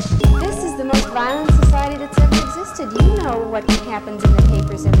 This is the most violent society that's ever existed. You know what happens in the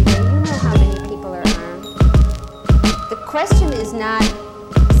papers every day. You know how many people are armed. The question is not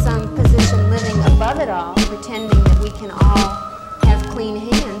some position living above it all, pretending that we can all have clean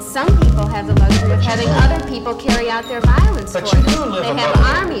hands. Some people have the luxury of having other people carry out their violence for them. They have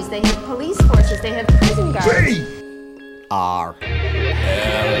armies, they have police forces, they have prison guards. BRL.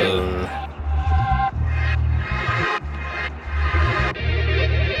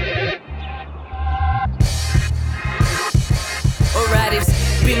 Alright, it's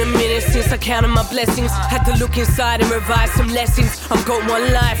been a minute since I counted my blessings. Had to look inside and revise some lessons. I've got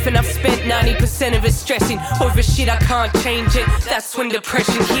one life and I've spent 90% of it stressing over shit I can't change it. That's when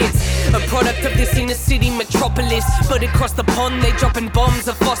depression hits. A product of this inner city metropolis, but across the pond they dropping bombs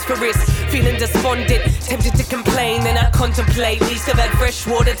of phosphorus. Feeling despondent, tempted to complain, then I contemplate. Least I've had fresh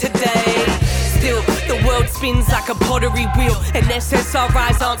water today. still. The world spins like a pottery wheel, and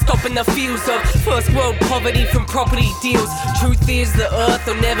SSRIs aren't stopping the feels of first world poverty from property deals. Truth is the earth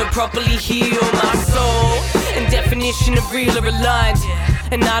will never properly heal. My soul and definition of real are aligned,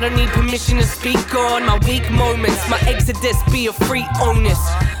 and I don't need permission to speak on my weak moments. My exodus be a free onus,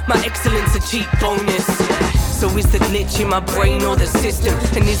 my excellence a cheap bonus. So is the glitch in my brain or the system?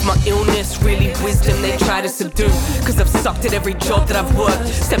 And is my illness really wisdom they try to subdue? Cause I've sucked at every job that I've worked,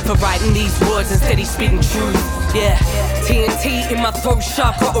 except for writing these words and steady speaking truth. Yeah, TNT in my throat,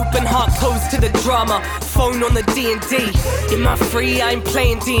 chakra open, heart closed to the drama. Phone on the D&D. In my free, I ain't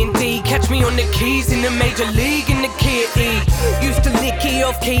playing D&D. Catch me on the keys in the major league in the key at E. Used to lick E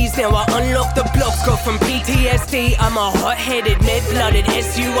off keys, now I unlock the blocks. Go from PTSD, I'm a hot-headed, med-blooded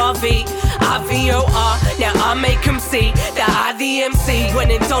SURV. IVOR, now I make them see that I the MC.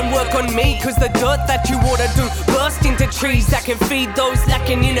 When it don't work on me, cause the dirt that you oughta do burst into trees that can feed those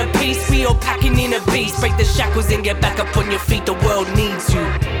lacking in a peace. We all packing in a beast. Break the shackles and get back up on your feet, the world needs you.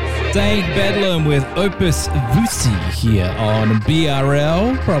 Saint Bedlam with Opus Vusi here on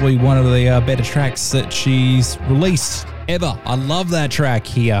BRL. Probably one of the better tracks that she's released ever. I love that track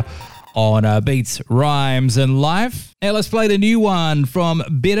here on Beats, Rhymes and Life. Now let's play the new one from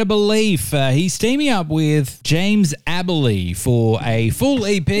Bitter Belief. He's teaming up with James Aberley for a full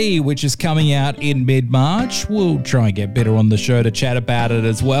EP, which is coming out in mid-March. We'll try and get Bitter on the show to chat about it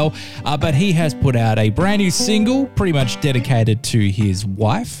as well. But he has put out a brand new single, pretty much dedicated to his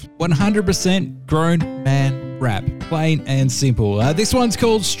wife. 100% grown man rap, plain and simple. This one's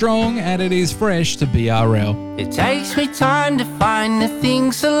called Strong, and it is fresh to BRL. It takes me time to find the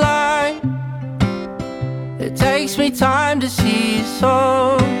things alive. It takes me time to see it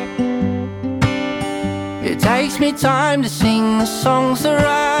so. It takes me time to sing the songs that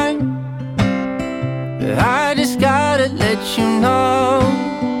rhyme. But I just gotta let you know,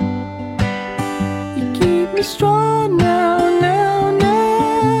 you keep me strong now, now,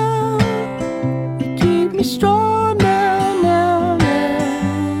 now. You keep me strong now, now, now.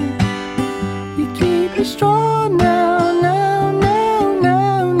 You keep me strong now, now, now,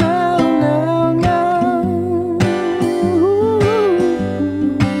 now, now, now, now.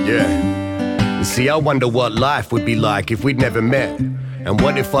 Yeah. See, I wonder what life would be like if we'd never met. And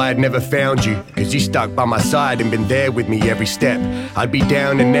what if I had never found you? Cause you stuck by my side and been there with me every step. I'd be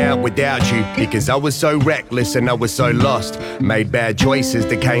down and out without you, because I was so reckless and I was so lost. Made bad choices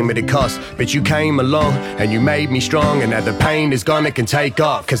that came at a cost. But you came along and you made me strong. And now the pain is gone, it can take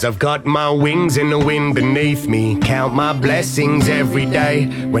off. Cause I've got my wings in the wind beneath me. Count my blessings every day.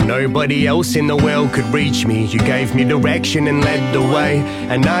 When nobody else in the world could reach me, you gave me direction and led the way.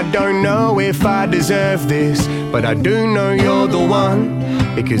 And I don't know if I deserve this, but I do know you're the one.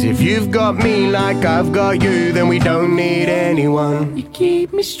 Because if you've got me like I've got you, then we don't need anyone. You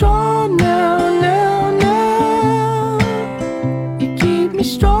keep me strong now, now, now. You keep me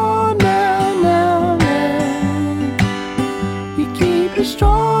strong now, now, now. You keep me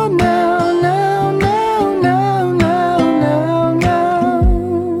strong now, now, now, now, now, now, now.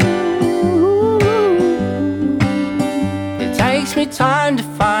 It takes me time to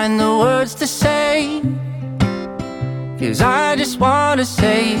find the words to say, cause I just wanna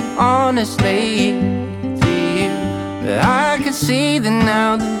say it honestly to you. But I can see that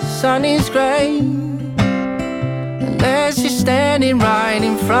now the sun is grey, unless you're standing right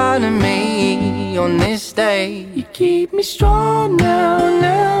in front of me on this day. You keep me strong now,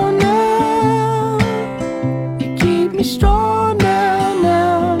 now, now. You keep me strong now,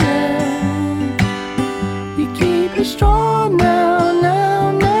 now, now. You keep me strong now,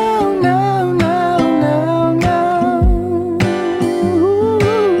 now, now, now, now, now, now.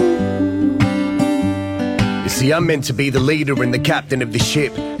 See, I'm meant to be the leader and the captain of the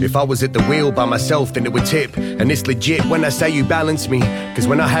ship. If I was at the wheel by myself, then it would tip. And it's legit when I say you balance me, cause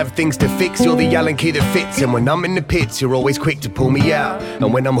when I have things to fix, you're the Allen key that fits. And when I'm in the pits, you're always quick to pull me out.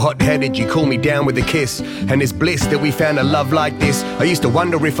 And when I'm hot-headed, you cool me down with a kiss. And it's bliss that we found a love like this. I used to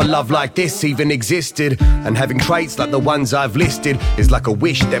wonder if a love like this even existed. And having traits like the ones I've listed is like a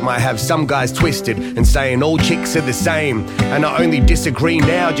wish that might have some guys twisted and saying all chicks are the same. And I only disagree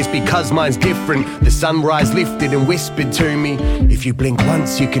now just because mine's different. The sunrise lifted and whispered to me, if you blink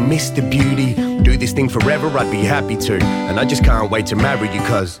once you can miss the beauty. Do this thing forever, I'd be happy to. And I just can't wait to marry you,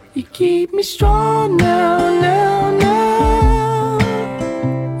 cause you keep me strong now, now, now.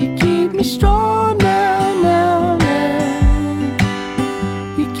 You keep me strong now, now, now.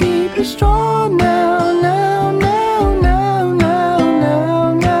 You keep me strong now, now, now, now, now,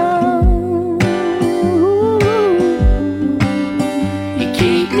 now, now. You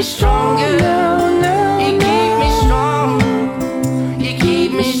keep me stronger now, now. You keep me strong. You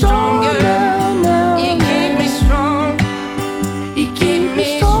keep me stronger now,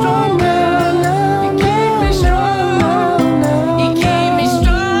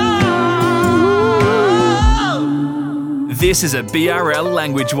 This is a BRL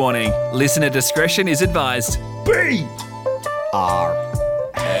language warning. Listener discretion is advised. BRL.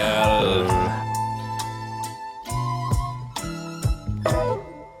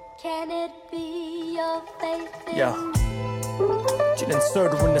 Can it be your faith? Yeah. Gin and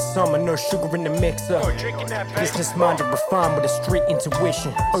soda in the summer, no sugar in the mixer. Business minded, refined with a street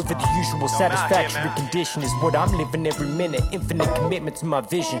intuition. Over the usual satisfactory condition is what I'm living every minute. Infinite commitment to my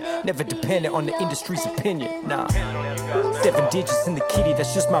vision. Never dependent on the industry's opinion. Nah. 7 digits in the kitty,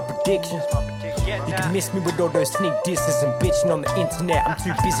 that's just my prediction. You can miss me with all those sneak disses and bitching on the internet. I'm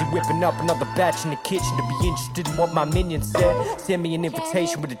too busy whipping up another batch in the kitchen to be interested in what my minions said. Send me an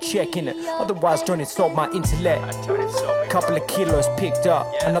invitation with a check in it. Otherwise, don't insult my intellect. Couple of kilos picked up,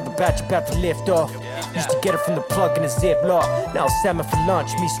 another batch about to lift off. Used to get it from the plug in a Ziploc. Now salmon for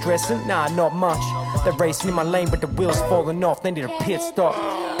lunch, me stressing? Nah, not much. They're racing in my lane, but the wheels falling off. They need a pit stop.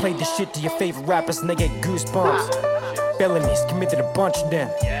 Play this shit to your favorite rappers and they get goosebumps. Felonies, committed a bunch of them.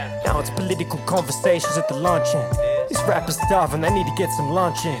 Now it's political conversations at the luncheon. These rappers starving, they need to get some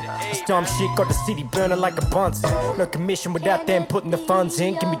lunch in. This dumb shit got the city burning like a Bunsen. No commission without them putting the funds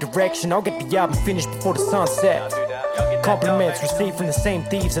in. Give me direction, I'll get the album finished before the sunset. Compliments received from the same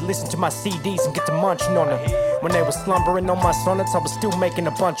thieves that listen to my CDs and get to munching on them. When they were slumbering on my sonnets, I was still making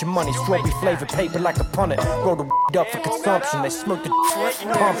a bunch of money. Strawberry flavored paper like a punnet. Rolled the up for consumption, they smoked the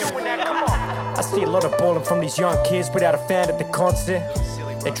pumping. I see a lot of balling from these young kids without a fan at the concert.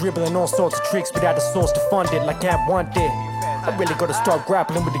 They're dribbling all sorts of tricks without a source to fund it like Amp 1 did. I really gotta start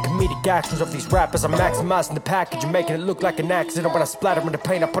grappling with the comedic actions of these rappers. I'm maximizing the package and making it look like an accident. When I splatter in the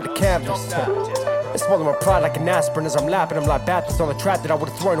paint, I put the canvas. I swallow my pride like an aspirin as I'm lapping. I'm like bathrooms on the track that I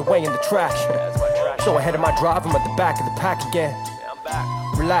would've thrown away in the trash. So ahead of my drive, I'm at the back of the pack again.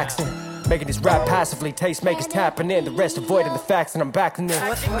 Relaxing, making this rap passively. Tastemakers tapping in, the rest avoiding the facts, and I'm back in there.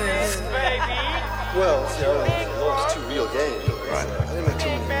 Well, see, I lost 2 real games. Right. I didn't make too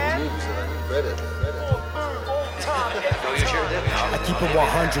many moves that I can credit. I keep it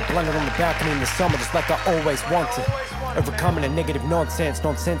 100, blunted on the balcony in the summer just like I always wanted. Overcoming a negative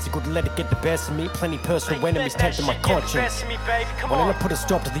nonsensical to let it get the best of me. Plenty personal enemies tempting my conscience. When I put a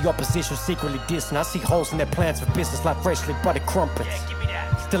stop to the opposition secretly dissing, I see holes in their plans for business like freshly buttered crumpets.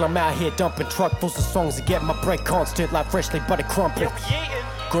 Still I'm out here dumping truckfuls of songs to get my break constant like freshly buttered crumpets.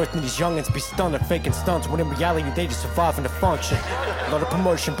 Growth in these youngins be stunned at faking stunts when in reality they just surviving to function. A lot of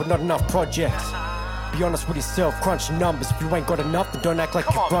promotion but not enough projects. Be honest with yourself, crunch the numbers. If you ain't got enough, then don't act like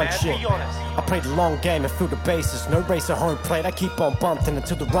you run shit. I play the long game and feel the bases. No race or home plate, I keep on bunting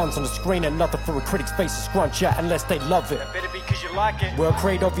until the runs on the screen and nothing for a critic's face to scrunch at unless they love it. Work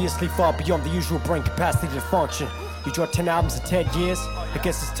rate obviously far beyond the usual brain capacity to function. You draw 10 albums in 10 years. I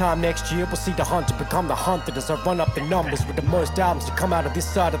guess it's time next year we'll see the hunter become the hunted as I run up the numbers with the most albums to come out of this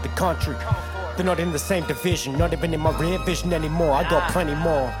side of the country. They're not in the same division, not even in my rear vision anymore. I got plenty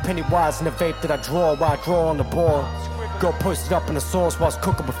more. Pennywise in the vape that I draw while I draw on the board. Go posted up in the sauce whilst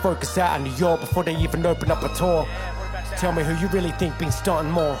cooking with focus out in New York before they even open up a tour. Tell me who you really think been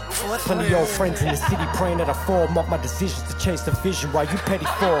stunting more. Plenty old friends in the city praying that I fall. Mark my decisions to chase the vision while you petty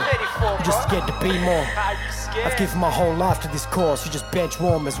fall. You're just scared to be more. I've given my whole life to this cause. You just bench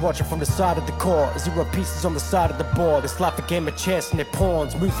warmers watching from the side of the court. 0 pieces on the side of the board. It's like a game of chess and their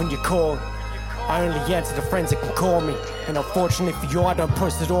pawns moving your cord. I only answer the friends that can call me. And unfortunately for you, I don't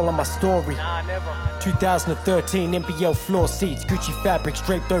post it all on my story. 2013 NBL floor seats, Gucci fabrics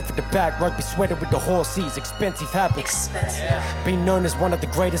draped over the back, rugby sweater with the horses, expensive habits. Being known as one of the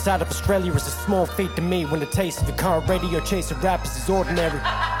greatest out of Australia is a small feat to me when the taste of the current radio chasing rappers is ordinary.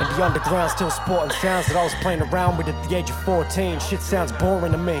 And the underground still sporting sounds that I was playing around with at the age of 14. Shit sounds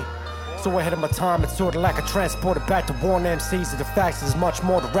boring to me. So ahead of my time, it's sorta like I transported back to worn MCs. The facts there's much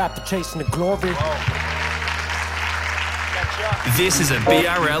more to rap than chasing the glory. This is a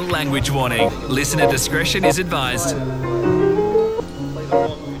BRL language warning. Listener discretion is advised.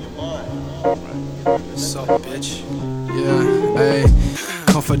 Sup, bitch? Yeah, ayy.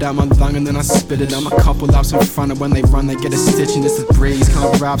 Cough it out my lung and then I spit it. I'm a couple laps in front of when they run, they get a stitch and it's a breeze.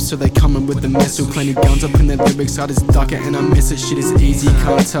 Can't rap, so they coming with the missile. Plenty guns up in their lyrics, I just duck it and I miss it. Shit is easy,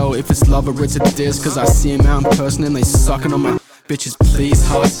 can't tell if it's love or it's a diss. Cause I see them out in person and they sucking on my bitches, please.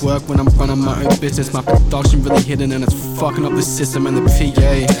 Hard work when I'm running my own business. My production really hidden and it's fucking up the system and the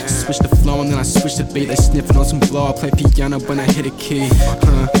PA. Switch the flow and then I switch the beat. They sniffing on some blow, I play piano when I hit a key.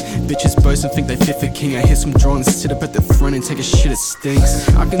 Bitches boast and think they fit for king. I hear some drawings, sit up at the front and take a shit, it stinks.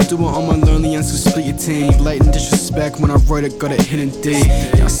 I can do it on my lonely and so split your team. Blatant disrespect when I wrote it, got it hidden deep.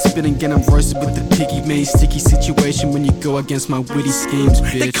 Yeah, I spit and get 'em roasted with the piggy me. Sticky situation when you go against my witty schemes,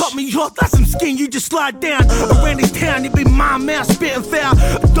 bitch. They cut me off, that's some skin, you just slide down. Around this town, it be my mouth. now, spitting foul.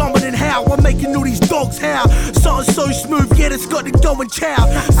 Dominant how I'm making all these dogs howl. Something so smooth, yeah, it's got the going chow.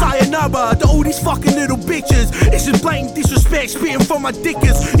 Sayonara to all these fucking little bitches. This is blatant disrespect, spitting from my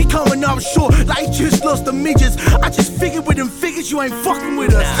dickers. He coming up short like he just lost the midgets. I just figured with them figures you ain't fucking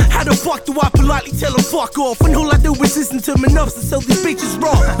with us. How the fuck do I politely tell them fuck off when all I do is listen to them enough to sell these bitches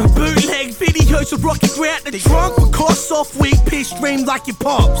raw? Bootleg videos of Rocky Grey out the trunk for cost off weak piss stream like your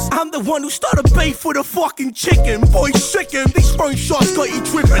pops. I'm the one who started beef with a fucking chicken. Boy, chicken, these phone shots got you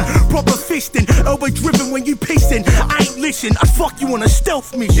tripping. Proper fisting, elbow driven when you pissing. I ain't listen, I'd fuck you on a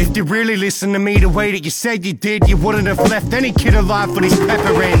stealth mission. If you really listened to me the way that you said you did, you wouldn't have left any kid alive for this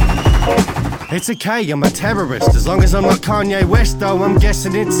pepper in. It's okay, I'm a terrorist. As long as I'm not Kanye West, though, I'm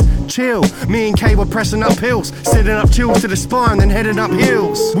guessing it's chill. Me and Kay were pressing up hills, sitting up chills to the spine, then heading up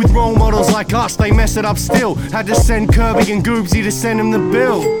hills. With role models like us, they mess it up still. Had to send Kirby and Goobsy to send him the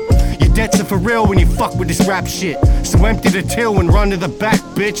bill. Your debts are for real when you fuck with this rap shit. So empty the till and run to the back,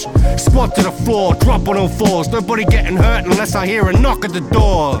 bitch. Squat to the floor, drop on all fours. Nobody getting hurt unless I hear a knock at the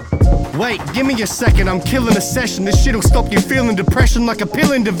door. Wait, give me a second, I'm killing a session. This shit'll stop you feeling depression like a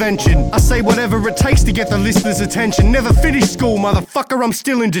pill intervention. I say whatever it takes to get the listener's attention. Never finished school, motherfucker, I'm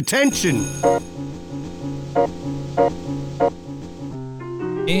still in detention.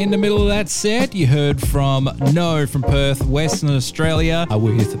 In the middle of that set, you heard from No from Perth, Western Australia,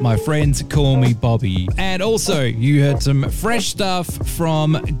 with My Friends Call Me Bobby. And also, you heard some fresh stuff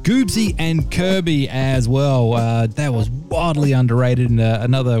from Goobsy and Kirby as well. That was wildly underrated, and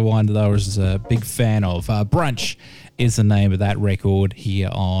another one that I was a big fan of. Brunch is the name of that record here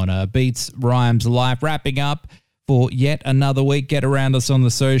on Beats, Rhymes, Life. Wrapping up for yet another week. Get around us on the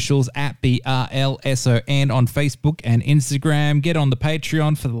socials at BRLSON on Facebook and Instagram. Get on the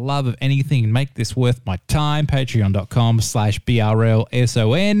Patreon for the love of anything and make this worth my time.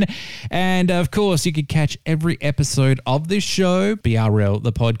 Patreon.com/BRLSON. And of course, you can catch every episode of this show, BRL,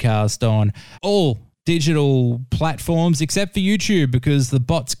 the podcast, on all digital platforms except for YouTube because the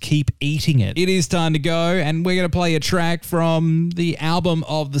bots keep eating it. It is time to go, and we're going to play a track from the album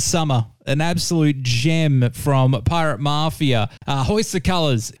of the summer, an absolute gem from Pirate Mafia, Hoist the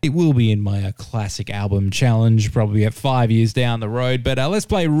Colours. It will be in my classic album challenge, probably at 5 years down the road, but let's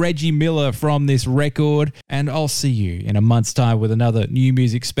play Reggie Miller from this record, and I'll see you in a month's time with another new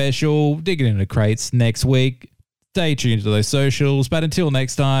music special. Dig it in the crates next week. Stay tuned to those socials, but until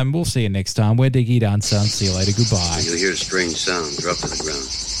next time, we'll see you next time. We're Diggy Dunson. See you later. Goodbye. You'll hear a strange sound. Drop to the ground.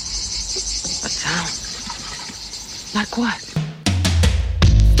 A sound? Like what?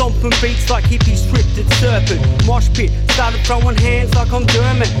 Stomping beats like hippie stripped and serpent. Mosh pit, started throwing hands like I'm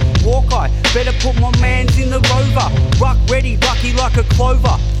Dermot. Hawkeye, better put my mans in the rover. Ruck ready, lucky like a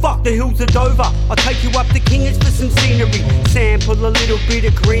clover. Fuck the hills of Dover, I'll take you up the Kingers for some scenery. Sample a little bit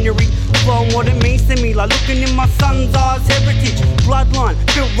of greenery. Flowing what it means to me, like looking in my son's eyes. Heritage, bloodline,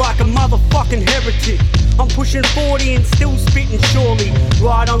 built like a motherfucking heretic. I'm pushing 40 and still spitting surely.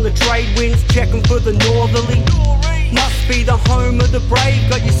 Right on the trade winds, checking for the northerly. Must be the home of the brave.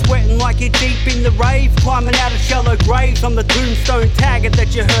 Got you sweating like you're deep in the rave. Climbing out of shallow graves. I'm the tombstone tagger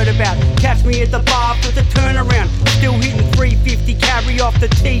that you heard about. Catch me at the bar for the turnaround. Still hitting 350, carry off the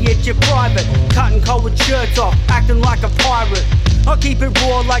T at your private. Cutting collared shirts off, acting like a pirate. I keep it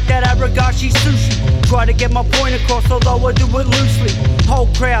raw like that Aragashi sushi. Try to get my point across, although I do it loosely. Whole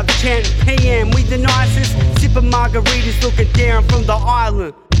crowd chanting PM, we the nicest. Sipping margaritas, looking down from the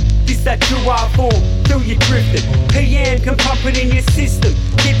island. This that true art form, feel you drifting. PM can pump it in your system.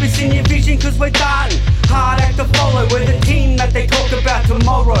 Keep us in your vision cause we're darting. Hard act to follow, we're the team that they talk about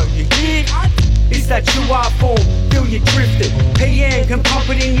tomorrow. You hear? It's that true art form, feel you drifting. PM can pump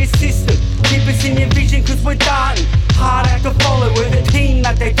it in your system. Keep us in your vision cause we're darting. Hard act to follow, we're the team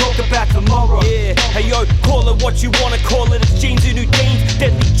that they talk about tomorrow. Yeah, hey yo, call it what you wanna call it. It's jeans and new jeans.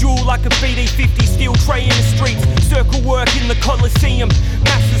 Deadly jewel like a BD-50 steel tray in the streets. Circle work in the Coliseum.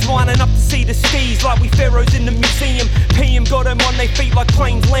 Masses lining up to see the steez like we pharaohs in the museum. PM got them on their feet like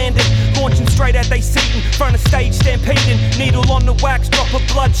planes landing. Launching straight at they seating. Front of stage stampeding. Needle on the wax, drop of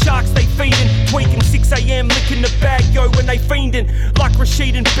blood, sharks they feeding. Tweaking 6 a.m, licking the bag, yo, when they fiending. Like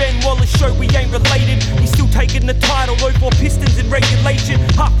Rashid and Ben Wallace show we ain't related. We still taking the title over pistons in regulation.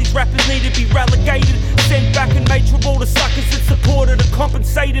 Half these rappers need to be relegated. Sent back and made trouble to suckers that supported and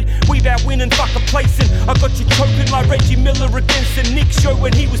compensated. We about winning, fuck a placing. I got you choking like Reggie Miller against the Knicks show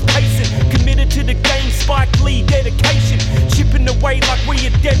when he was pacing. Committed to the game, Spike Lee dedication. Chipping away like we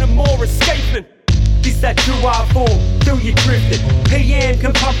are denim or escaping. This that true art form, feel you drifting. PM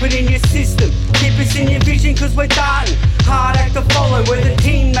can pump it in your system. Keep us in your vision cause we're darting. Hard act to follow, we're the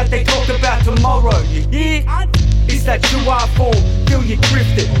team that they talk about tomorrow. You hear? It's that true art form, feel you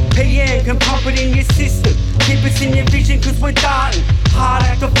drifting. PM can pump it in your system. Keep us in your vision cause we're darting. Hard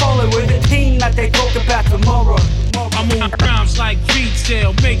act to follow, we're the team that they talk about tomorrow. I'm on rhymes like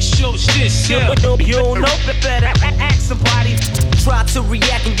retail, make sure shit sell. You don't know, but better ask somebody. Try to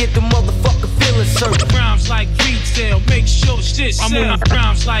react and get the motherfucker feeling certain. Rhymes like retail, make sure shit sell. I'm on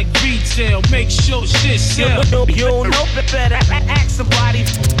rhymes like retail, make sure shit sell. You don't know, but better ask somebody.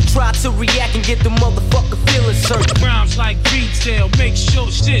 Try to react and get the motherfucker feeling certain. Rhymes like retail, make sure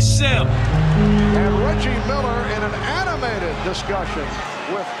shit sell. And Reggie Miller in an animated discussion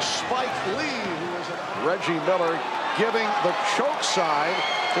with Spike Lee, who is Reggie Miller giving the choke sign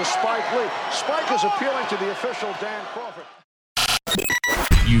to Spike Lee. Spike is appealing to the official Dan Crawford.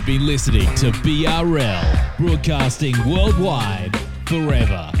 You've been listening to BRL, broadcasting worldwide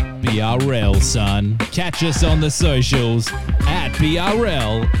forever. BRL, son. Catch us on the socials at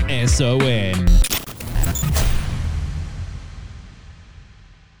BRL SON.